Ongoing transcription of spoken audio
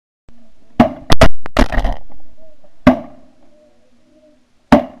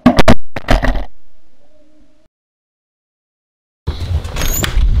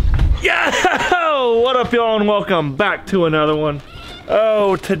up, y'all, and welcome back to another one.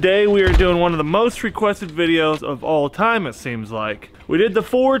 Oh, today we are doing one of the most requested videos of all time, it seems like. We did the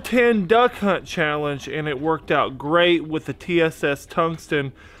 410 duck hunt challenge, and it worked out great with the TSS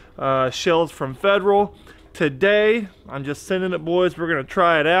tungsten shells from Federal. Today, I'm just sending it, boys. We're gonna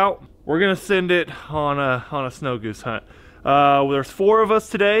try it out. We're gonna send it on a snow goose hunt. There's 4 of us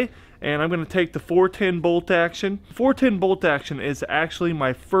today, and I'm gonna take the 410 bolt action. 410 bolt action is actually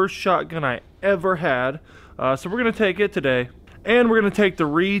my first shotgun I ever had, so we're gonna take it today, and we're gonna take the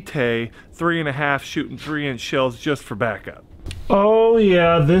Retay 3.5 shooting 3-inch shells just for backup. Oh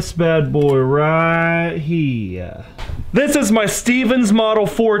yeah, this bad boy right here. This is my Stevens model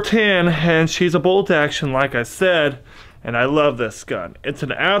 410, and she's a bolt action like I said, and I love this gun. It's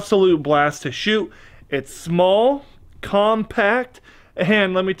an absolute blast to shoot. It's small, compact,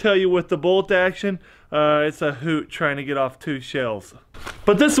 and let me tell you, with the bolt action, it's a hoot trying to get off 2 shells.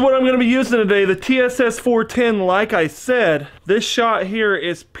 But this is what I'm going to be using today, the TSS 410. Like I said, this shot here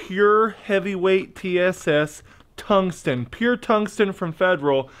is pure heavyweight TSS tungsten, pure tungsten from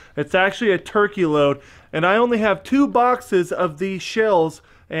Federal. It's actually a turkey load, and I only have 2 boxes of these shells,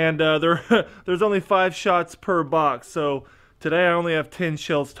 and there's only 5 shots per box, so today I only have 10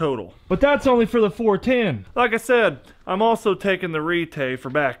 shells total. But that's only for the 410. Like I said, I'm also taking the Retay for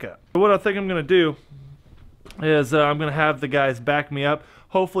backup. What I think I'm going to do is I'm going to have the guys back me up.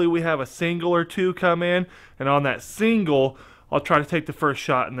 Hopefully we have a single or 2 come in, and on that single, I'll try to take the first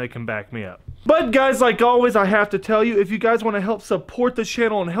shot and they can back me up. But guys, like always, I have to tell you, if you guys want to help support the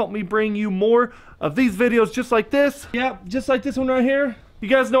channel and help me bring you more of these videos just like this, yep, just like this one right here, you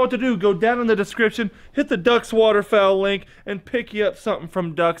guys know what to do. Go down in the description, hit the DUX waterfowl link, and pick you up something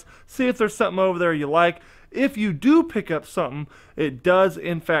from DUX. See if there's something over there you like. If you do pick up something, it does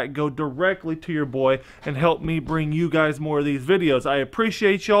in fact go directly to your boy and help me bring you guys more of these videos. I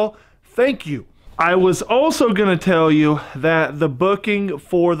appreciate y'all. Thank you. I was also going to tell you that the booking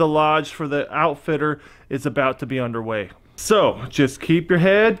for the lodge for the outfitter is about to be underway. So just keep your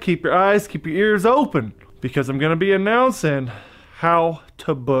head, keep your eyes, keep your ears open, because I'm going to be announcing how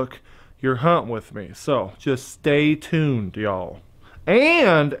to book your hunt with me. So just stay tuned, y'all.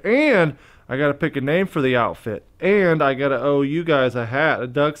 And I got to pick a name for the outfit, and I got to owe you guys a hat, a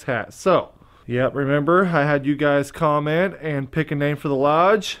DUX hat. So, yep, remember I had you guys comment and pick a name for the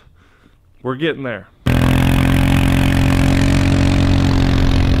lodge. We're getting there.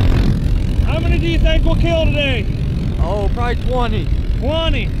 How many do you think we'll kill today? Oh, probably 20.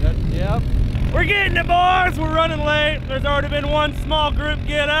 20? Yep. We're getting it, boys. We're running late. There's already been 1 small group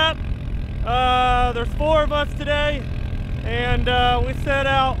get up. There's 4 of us today, and we set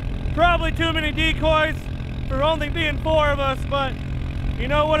out. Probably too many decoys for only being 4 of us, but you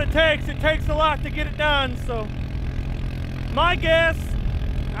know what it takes. It takes a lot to get it done. So my guess,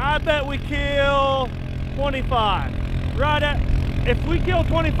 I bet we kill 25. Right at, if we kill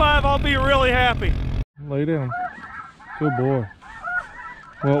 25, I'll be really happy. Lay down. Good boy.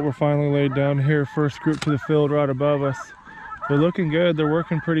 Well, we're finally laid down here. First group to the field right above us. They're looking good. They're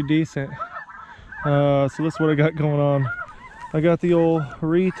working pretty decent. So this is what I got going on. I got the old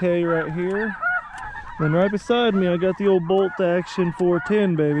Retay right here. Then right beside me, I got the old bolt action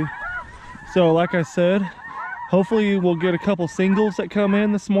 410, baby. So like I said, hopefully we'll get a couple singles that come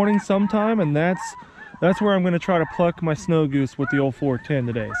in this morning sometime, and that's where I'm going to try to pluck my snow goose with the old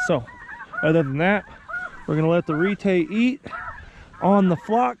 410 today. So other than that, we're going to let the Retay eat on the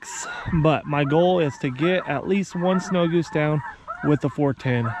flocks, but my goal is to get at least 1 snow goose down with the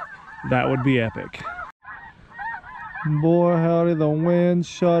 410. That would be epic. Boy, howdy, the wind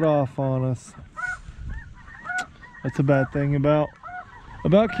shut off on us. That's a bad thing about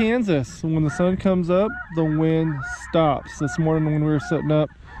Kansas. When the sun comes up, the wind stops. This morning when we were setting up,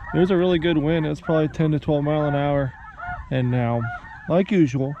 there was a really good wind. It was probably 10 to 12 mile an hour. And now, like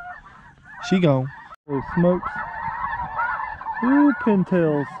usual, she gone. Those smokes. Ooh,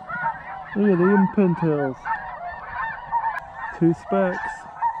 pintails. Look at them pintails. 2 specks.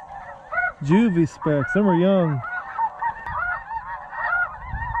 Juvie specks. Them are young.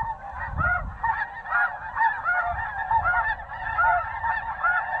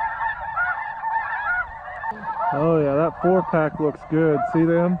 Oh yeah, that 4-pack looks good. See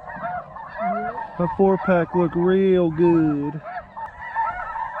them? That 4-pack look real good.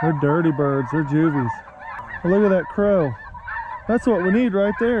 They're dirty birds. They're juvies. Oh, look at that crow. That's what we need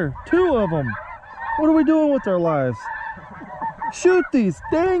right there. 2 of them. What are we doing with our lives? Shoot these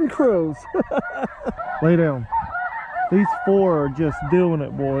dang crows. Lay down. These 4 are just doing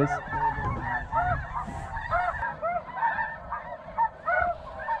it, boys.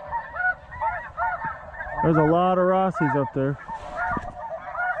 There's a lot of Rossies up there.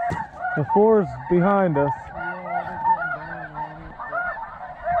 The 4's behind us.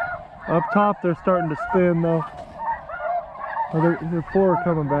 Up top, they're starting to spin though. Oh, the 4 are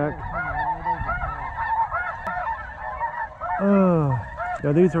coming back. Oh,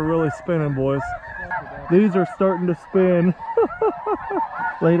 yeah, these are really spinning, boys. These are starting to spin.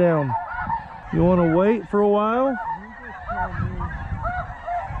 Lay down. You want to wait for a while?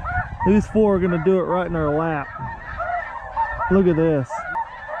 These 4 are going to do it right in our lap. Look at this.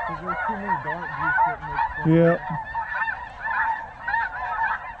 Yep.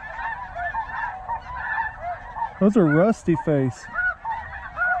 Those are rusty face.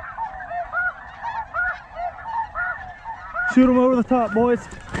 Shoot them over the top, boys.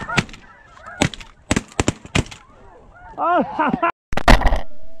 Oh.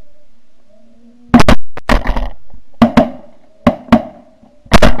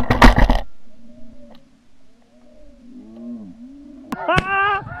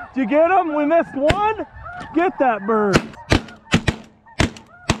 Did you get him? We missed one? Get that bird.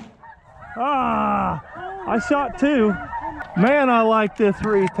 Ah, I shot 2. Man, I like this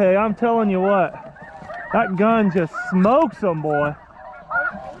retay. I'm telling you what. That gun just smokes them, boy.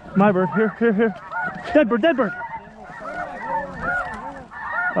 My bird, here, here, here. Dead bird, dead bird.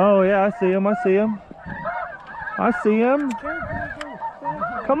 Oh yeah, I see him, I see him. I see him.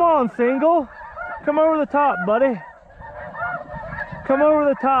 Come on, single. Come over the top, buddy. Come over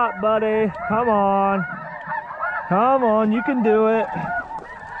the top, buddy. Come on. Come on, you can do it.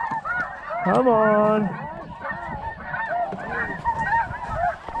 Come on.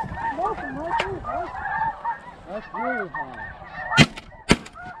 That's really high.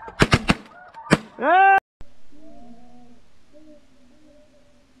 Ah!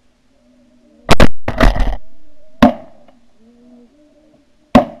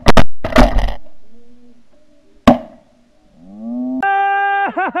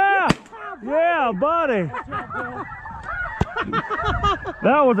 Yeah, buddy.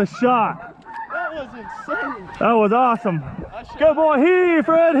 That was a shot. That was insane. That was awesome. Good boy, he,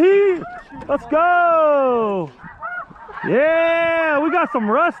 Fred, he. Let's go. Yeah, we got some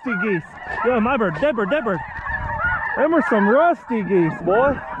rusty geese. Yeah, my bird, dead bird, dead bird. Them are some rusty geese,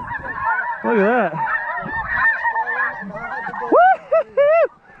 boy. Look at that.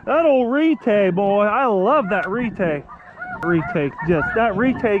 That old retay, boy. I love that retay. That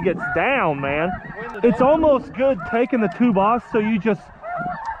retay gets down, man. It's almost good taking the tube off so you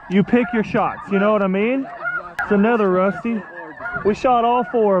pick your shots, you know what I mean? It's another rusty. We shot all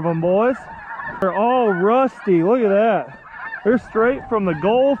 4 of them, boys. They're all rusty. Look at that. They're straight from the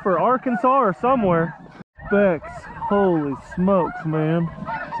Gulf or Arkansas or somewhere. Specs. Holy smokes, man.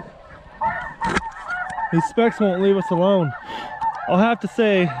 These specs won't leave us alone. I'll have to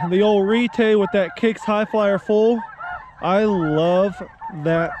say, the old retay with that Kicks High Flyer full, I love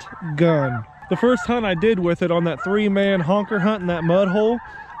that gun. The first hunt I did with it on that 3-man honker hunt in that mud hole,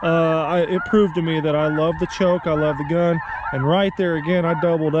 it proved to me that I love the choke, I love the gun, and right there again I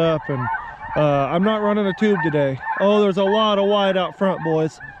doubled up, and I'm not running a tube today. Oh, there's a lot of wide out front,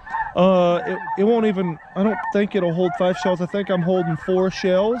 boys. It won't even, I don't think it'll hold 5 shells. I think I'm holding 4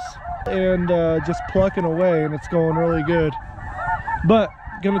 shells and just plucking away, and it's going really good. But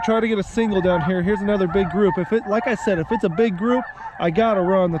gonna try to get a single down here. Here's another big group. Like I said, if it's a big group, I gotta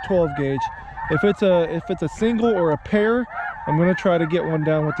run the 12 gauge. If it's a single or a pair, I'm gonna try to get one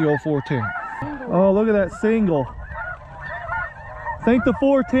down with the old 410. Oh, look at that single. Think the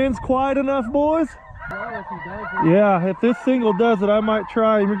 410's quiet enough, boys? Yeah, if this single does it, I might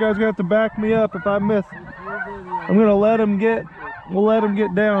try. You guys are gonna have to back me up if I miss. I'm gonna let him get, we'll let him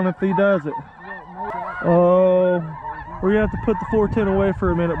get down if he does it. Oh, we're gonna have to put the 410 away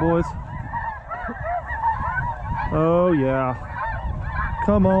for a minute, boys. Oh yeah.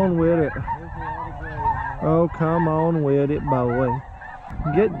 Come on with it. Oh, come on with it, boy.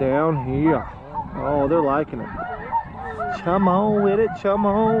 Get down here. Oh, they're liking it. Come on with it, come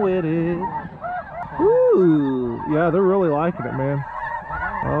on with it. Ooh, yeah, they're really liking it, man.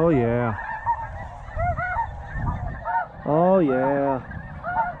 Oh yeah. Oh yeah.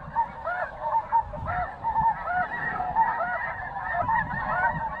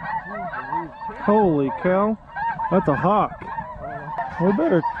 Holy cow, that's a hawk. We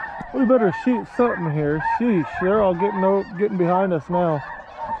better shoot something here. Sheesh, they're all getting behind us now.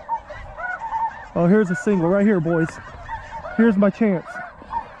 Oh, here's a single right here, boys. Here's my chance.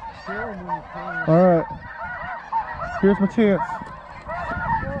 All right, here's my chance.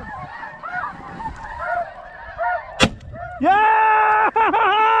 Yeah!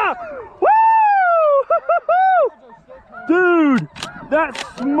 Woo! Dude, that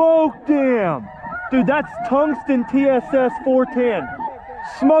smoked him. Dude, that's tungsten TSS 410.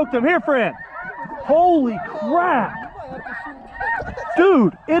 Smoked him. Here, Fred. Holy crap.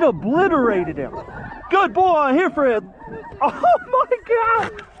 Dude, it obliterated him. Good boy. Here, Fred. Oh my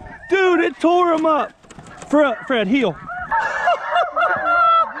God. Dude, it tore him up. Fred, heel.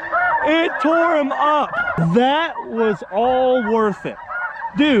 It tore him up. That was all worth it.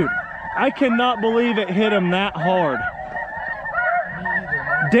 Dude, I cannot believe it hit him that hard.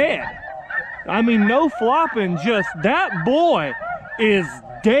 Dead. I mean, no flopping, just that boy is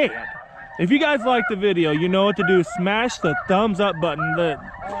dead. If you guys like the video, you know what to do. Smash the thumbs up button.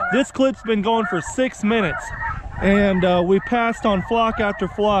 This clip's been going for 6 minutes, and we passed on flock after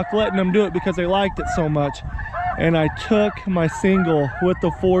flock, letting them do it because they liked it so much. And I took my single with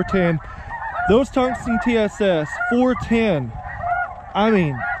the 410. Those tungsten TSS 410. I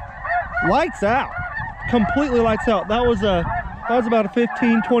mean, lights out. Completely lights out. That was about a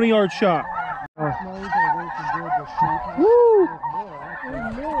 15-20 yard shot. Woo!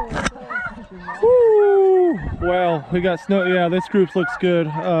 Woo! Well, we got snow. Yeah, this group looks good.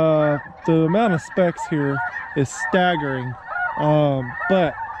 The amount of specks here is staggering.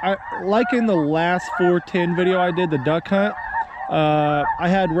 But like in the last 410 video I did, the duck hunt, I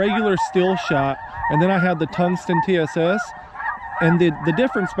had regular still shot, and then I had the tungsten TSS, and the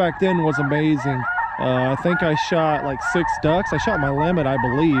difference back then was amazing. I think I shot like 6 ducks. I shot my limit, I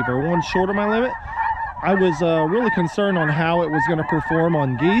believe, or one short of my limit. I was really concerned on how it was going to perform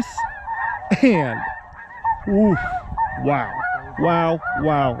on geese, and oof, wow, wow,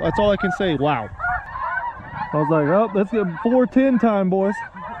 wow. That's all I can say. Wow. I was like, oh, let's get 410 time, boys.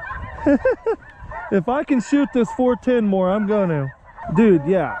 If I can shoot this 410 more, I'm gonna. Dude,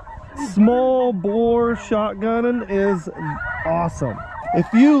 yeah, small bore shotgunning is awesome. If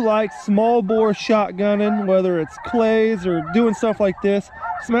you like small bore shotgunning, whether it's clays or doing stuff like this,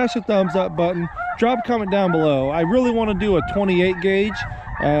 smash the thumbs up button. Drop a comment down below. I really want to do a 28 gauge.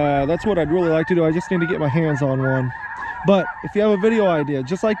 That's what I'd really like to do. I just need to get my hands on one. But if you have a video idea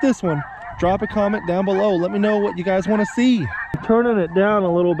just like this one, drop a comment down below. Let me know what you guys want to see. I'm turning it down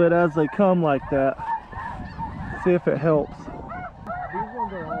a little bit as they come like that. See if it helps.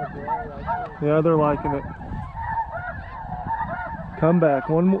 Yeah, they're liking it. Come back.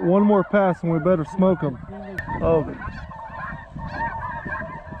 One more pass and we better smoke them. Oh.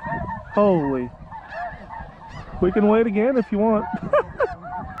 Holy. We can wait again if you want.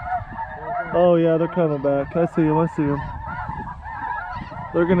 Oh yeah, they're coming back. I see them, I see them.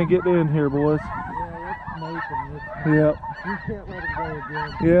 They're gonna get in here, boys. Yep. You can't let them go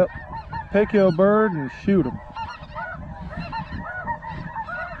again. Yep. Pick your bird and shoot them.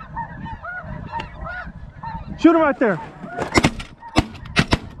 Shoot him right there.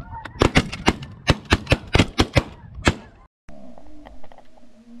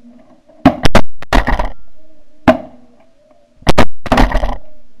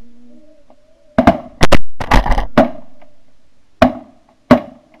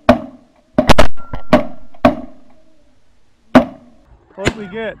 What'd we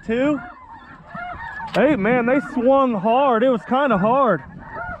get? 2? Hey man, they swung hard. It was kind of hard.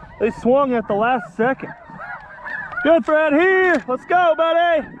 They swung at the last second. Good, Fred, here. Let's go,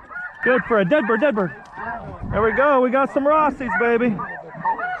 buddy. Good, Fred. Dead bird, dead bird. There we go. We got some Rossies, baby.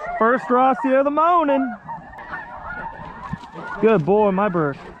 First Rossie of the morning. Good boy, my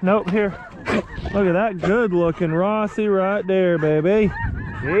bird. Nope, here. Look at that good looking Rossie right there, baby.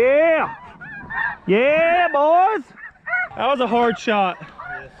 Yeah. Yeah, boys. That was a hard shot.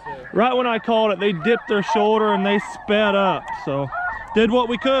 Yes, sir. Right when I called it, they dipped their shoulder and they sped up. So, did what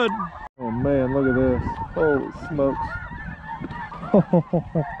we could. Oh man, look at this. Holy smokes.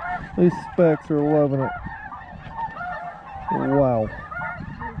 These specks are loving it. Wow.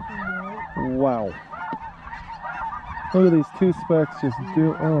 Wow. Look at these 2 specks just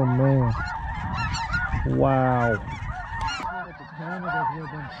do. Oh man. Wow.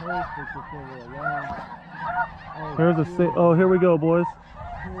 There's a. Oh, here we go, boys.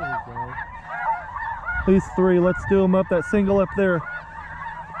 Here we go. These 3. Let's do them up. That single up there.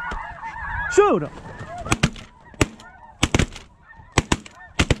 Shoot him!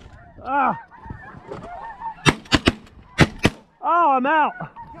 Ah! Oh, I'm out!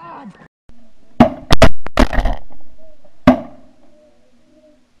 God.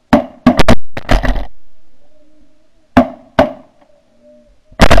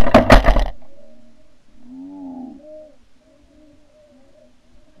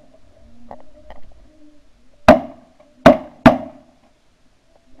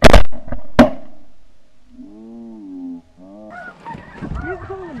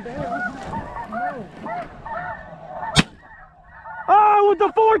 Oh, with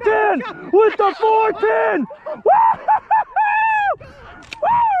the 410! With the 410!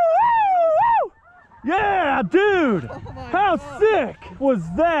 Yeah, dude! How sick was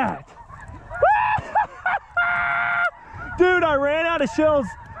that? Dude, I ran out of shells.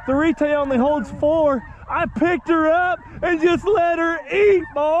 The retail only holds 4. I picked her up and just let her eat,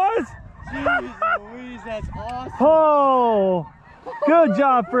 boys. Jeez Louise, that's awesome. Oh, good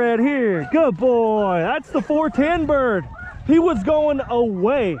job, Fred. Here, good boy. That's the 410 bird. He was going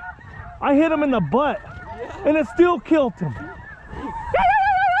away. I hit him in the butt, and it still killed him.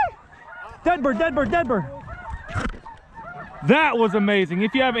 Dead bird, dead bird, dead bird. That was amazing.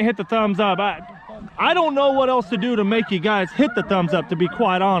 If you haven't hit the thumbs up, I don't know what else to do to make you guys hit the thumbs up, to be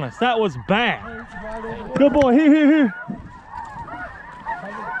quite honest. That was bad. Good boy. Here, here, here.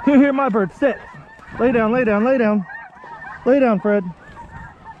 Here, here, my bird. Sit. Lay down, lay down, lay down. Lay down, Fred.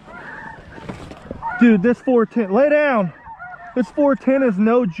 Dude, this 410, lay down. This 410 is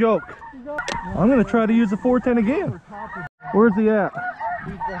no joke. I'm gonna try to use the 410 again. Where's he at?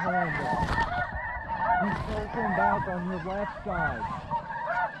 He's behind us. He's tilting back on your left side.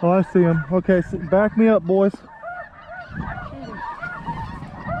 Oh, I see him. Okay, so back me up, boys.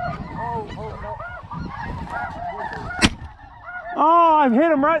 Oh, I've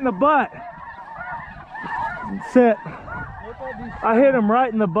hit him right in the butt. Sit. I hit him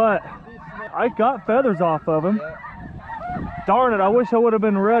right in the butt. I got feathers off of him. Darn it, I wish I would have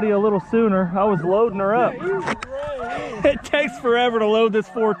been ready a little sooner. I was loading her up. It takes forever to load this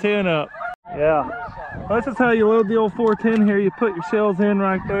 410 up. Yeah. This is how you load the old 410 here. You put your shells in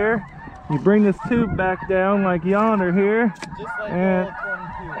right there. You bring this tube back down like yonder here. Just like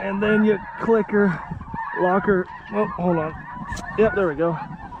and then you click her, lock her. Oh, hold on. Yep, there we go.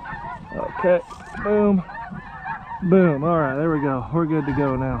 Okay, boom, boom. All right, there we go. We're good to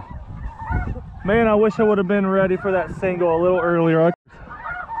go now. Man, I wish I would have been ready for that single a little earlier.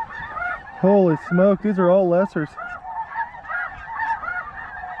 Holy smoke, these are all lessers.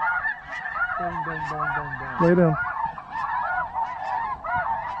 Bang, bang, bang, bang, bang. Lay down.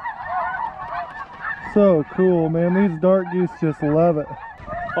 So cool, man. These dark geese just love it.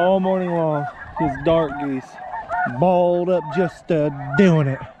 All morning long, these dark geese. Balled up just doing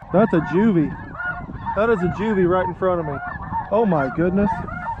it. That's a juvie. That is a juvie right in front of me. Oh my goodness.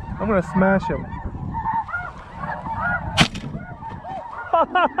 I'm gonna smash him.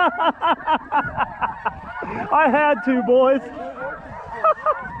 I had to, boys.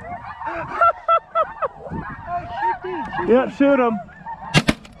 Yeah, shoot him.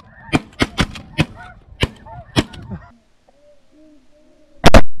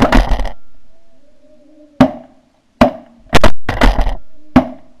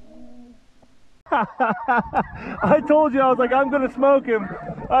 I told you, I was like, I'm gonna smoke him.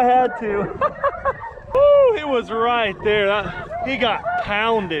 I had to. Woo, he was right there. He got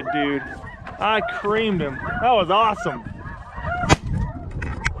pounded, dude. I creamed him. That was awesome.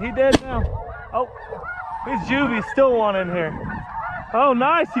 He dead now. Oh, his juvie's still one in here. Oh,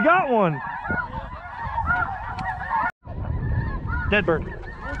 nice, you got one. Dead bird. Look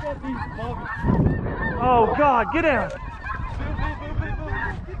at these buggers. Oh God, get down.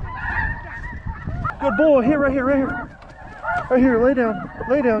 Good boy, here, right here, right here. Right here, lay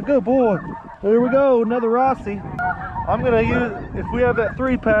down, good boy. There we go, another Rossi. I'm gonna use, if we have that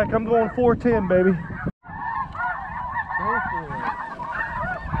 3-pack, I'm going 410, baby. Go for it.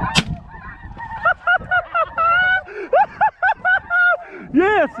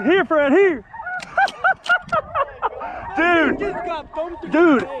 Yes, here, Fred, here. Dude, Just got bumped in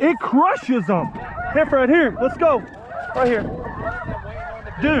dude, the face. it crushes them. Here, Fred, here, let's go. Right here.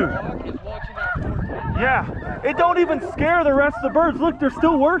 Dude. Yeah, it don't even scare the rest of the birds. Look, they're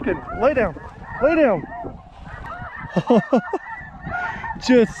still working. Lay down, lay down.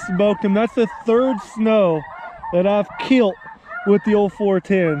 Just smoked him. That's the 3rd snow that I've killed with the old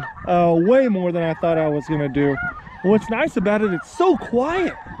 410. Way more than I thought I was gonna do. What's nice about it, it's so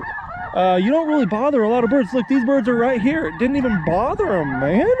quiet. You don't really bother a lot of birds. Look, these birds are right here. It didn't even bother them,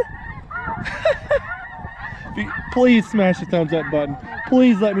 man. Please smash the thumbs up button.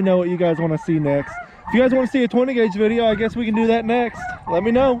 Please let me know what you guys want to see next. If you guys want to see a 20 gauge video, I guess we can do that next. Let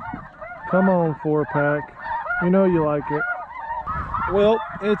me know. Come on, 4-pack. You know you like it. Well,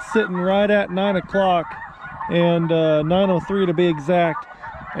 it's sitting right at 9 o'clock and 9:03 to be exact.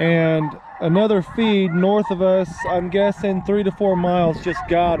 And another feed north of us, I'm guessing 3 to 4 miles, just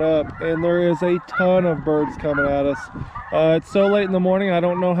got up. And there is a ton of birds coming at us. It's so late in the morning, I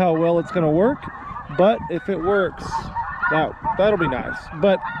don't know how well it's going to work. But if it works, that'll be nice.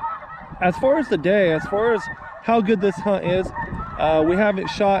 But as far as the day, as far as how good this hunt is, we haven't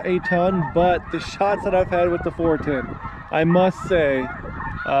shot a ton, but the shots that I've had with the 410, I must say,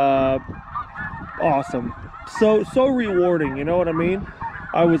 awesome. So rewarding, you know what I mean?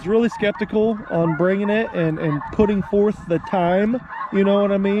 I was really skeptical on bringing it and putting forth the time, you know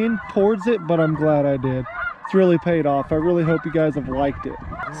what I mean, towards it, but I'm glad I did. It's really paid off. I really hope you guys have liked it.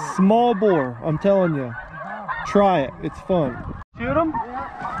 Small bore, I'm telling you. Try it, it's fun. Shoot him?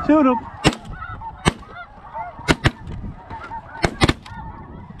 Shoot him.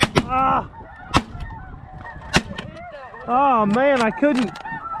 Ah! Oh man, I couldn't.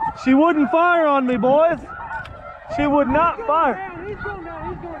 She wouldn't fire on me, boys. She would not fire. He's going down,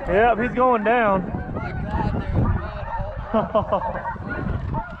 he's going down. Yep, he's going down.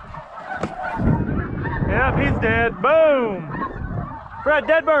 Yep, he's dead. Boom. Fred,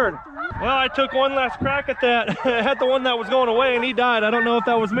 dead bird. Well, I took one last crack at that. I had the one that was going away and he died. I don't know if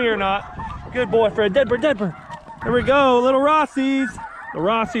that was me or not. Good boy, Fred. Dead bird, dead bird. There we go, little Rossies. The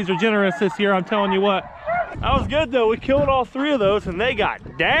Rossies are generous this year, I'm telling you what. That was good though. We killed all 3 of those and they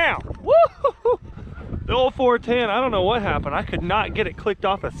got down. Woo! The old 410, I don't know what happened. I could not get it clicked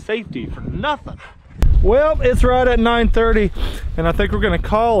off as safety for nothing. Well, it's right at 9:30 and I think we're gonna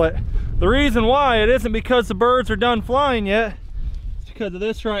call it. The reason why, it isn't because the birds are done flying yet. It's because of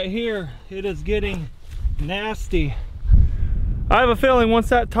this right here. It is getting nasty. I have a feeling once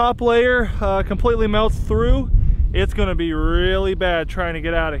that top layer completely melts through, it's gonna be really bad trying to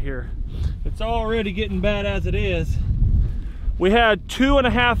get out of here. It's already getting bad as it is. We had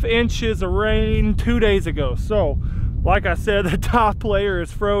 2.5 inches of rain 2 days ago. So, like I said, the top layer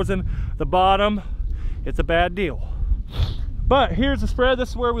is frozen. The bottom, it's a bad deal. But here's the spread. This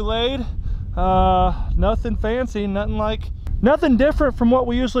is where we laid. Nothing fancy, nothing different from what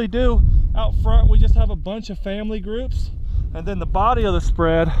we usually do. Out front, we just have a bunch of family groups. And then the body of the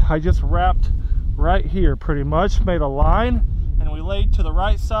spread, I just wrapped right here pretty much. Made a line and we laid to the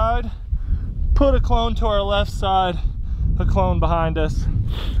right side. Put a clone to our left side. A clone behind us.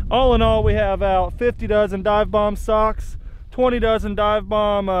 All in all, we have out 50 dozen dive bomb socks, 20 dozen dive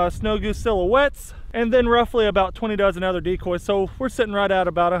bomb snow goose silhouettes, and then roughly about 20 dozen other decoys. So we're sitting right at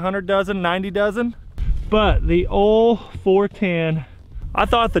about 100 dozen, 90 dozen. But the old 410, I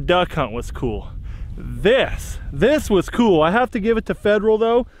thought the duck hunt was cool. This was cool. I have to give it to Federal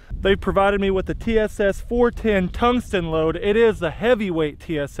though. They provided me with the TSS 410 tungsten load. It is the heavyweight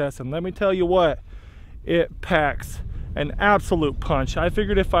TSS, and let me tell you what, it packs an absolute punch. I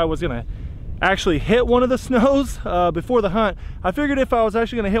figured if I was gonna actually hit one of the snows before the hunt, I figured if I was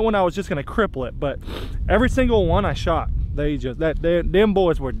actually gonna hit one, I was just gonna cripple it. But every single one I shot, them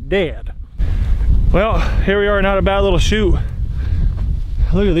boys were dead. Well, here we are, not a bad little shoot.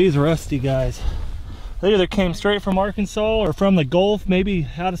 Look at these rusty guys. They either came straight from Arkansas or from the Gulf, maybe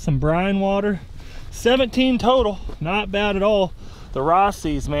out of some brine water. 17 total, not bad at all. The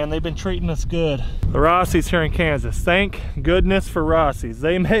Rossies, man, they've been treating us good. The Rossies here in Kansas. Thank goodness for Rossies.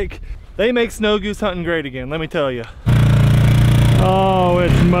 They make snow goose hunting great again, let me tell you. Oh,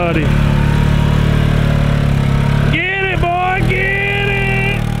 it's muddy. Get it, boy, get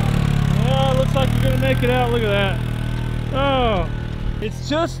it! Oh, looks like you're gonna make it out, look at that. Oh, it's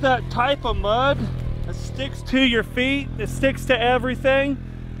just that type of mud that sticks to your feet, it sticks to everything.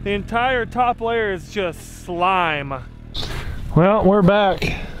 The entire top layer is just slime. Well, we're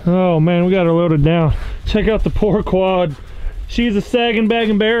back. Oh man, we got her loaded down. Check out the poor quad. She's a sagging bag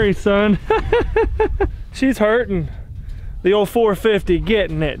of berries, son. She's hurting. The old 450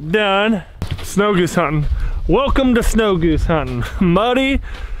 getting it done. Snow goose hunting. Welcome to snow goose hunting. Muddy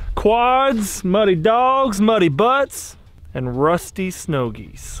quads, muddy dogs, muddy butts, and rusty snow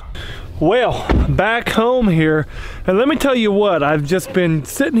geese. Well, back home here, and let me tell you what, I've just been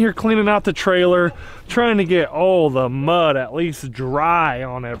sitting here cleaning out the trailer, trying to get all the mud at least dry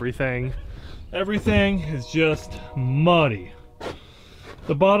on everything. Everything is just muddy.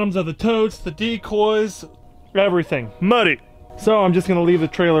 The bottoms of the totes, the decoys, everything muddy. So I'm just gonna leave the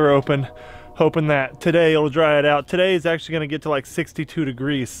trailer open, hoping that today it'll dry it out. Today is actually gonna get to like 62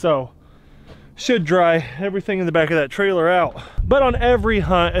 degrees, so should dry everything in the back of that trailer out. But on every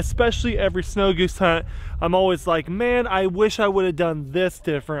hunt, especially every snow goose hunt, I'm always like, man, I wish I would have done this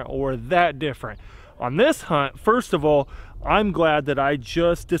different or that different. On this hunt, first of all, I'm glad that I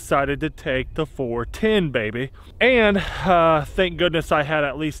just decided to take the 410, baby. And thank goodness I had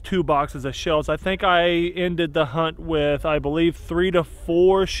at least 2 boxes of shells. I think I ended the hunt with, I believe, 3 to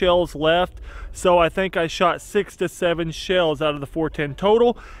 4 shells left. So I think I shot 6 to 7 shells out of the 410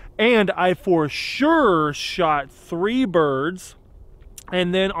 total. And I for sure shot 3 birds.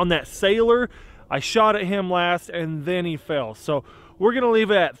 And then on that sailor, I shot at him last and then he fell. So we're gonna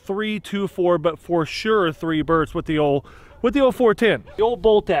leave it at 3, 2, 4, but for sure 3 birds with the old 410. The old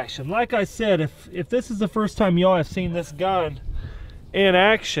bolt action. Like I said, if this is the first time y'all have seen this gun in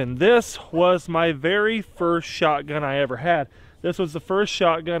action, this was my very first shotgun I ever had. This was the first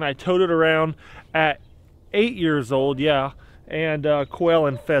shotgun I toted around at 8 years old, yeah, and quail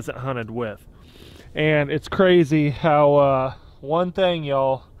and pheasant hunted with. And it's crazy how one thing,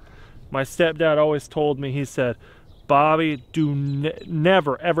 y'all, my stepdad always told me. He said, Bobby,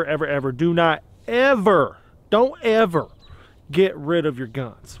 never, ever, ever, ever, don't ever get rid of your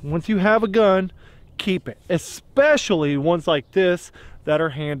guns. Once you have a gun, keep it, especially ones like this that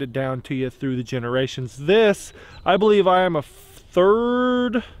are handed down to you through the generations. This, I believe I am a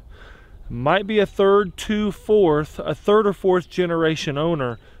third, might be a third or fourth generation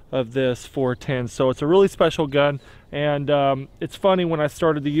owner of this 410. So it's a really special gun. And it's funny, when I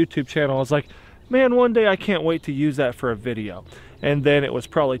started the YouTube channel, I was like, man, one day I can't wait to use that for a video. And then it was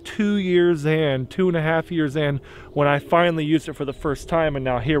probably 2.5 years in, when I finally used it for the first time, and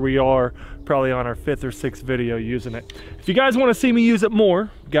now here we are, probably on our 5th or 6th video using it. If you guys want to see me use it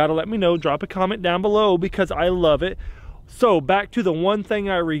more, gotta let me know. Drop a comment down below, because I love it. So back to the one thing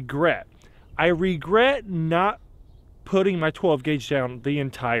I regret. I regret not putting my 12 gauge down the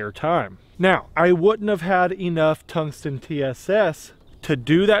entire time. Now, I wouldn't have had enough tungsten TSS to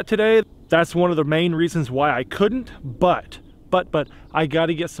do that today. That's one of the main reasons why I couldn't, but I got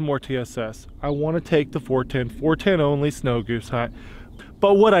to get some more TSS. I want to take the 410 only snow goose hunt.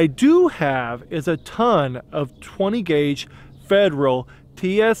 But what I do have is a ton of 20 gauge federal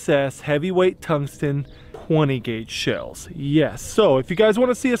TSS heavyweight tungsten 20 gauge shells. Yes, so if you guys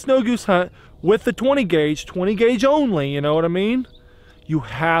want to see a snow goose hunt with the 20 gauge only, you know what I mean? You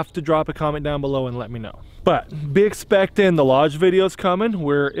have to drop a comment down below and let me know. But be expecting the lodge videos coming.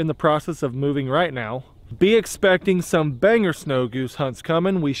 We're in the process of moving right now. Be expecting some banger snow goose hunts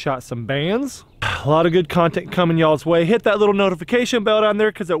coming. We shot some bands. A lot of good content coming y'all's way. Hit that little notification bell down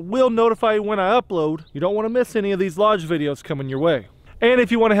there, because it will notify you when I upload. You don't want to miss any of these lodge videos coming your way. And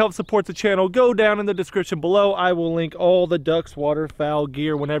if you want to help support the channel, go down in the description below. I will link all the ducks, waterfowl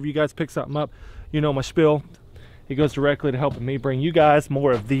gear. Whenever you guys pick something up, you know my spiel. It goes directly to helping me bring you guys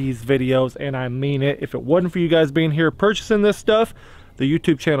more of these videos, and I mean it. If it wasn't for you guys being here purchasing this stuff, the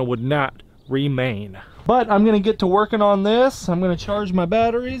YouTube channel would not remain. But I'm gonna get to working on this. I'm gonna charge my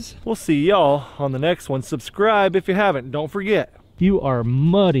batteries. We'll see y'all on the next one. Subscribe if you haven't. Don't forget. You are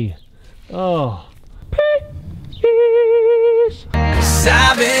muddy. Oh. Peace. 'Cause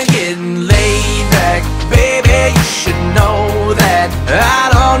I've been getting laid back, baby. You should know that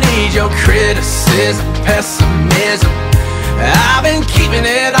I don't need your criticism, pessimism. I've been keeping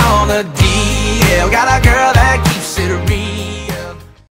it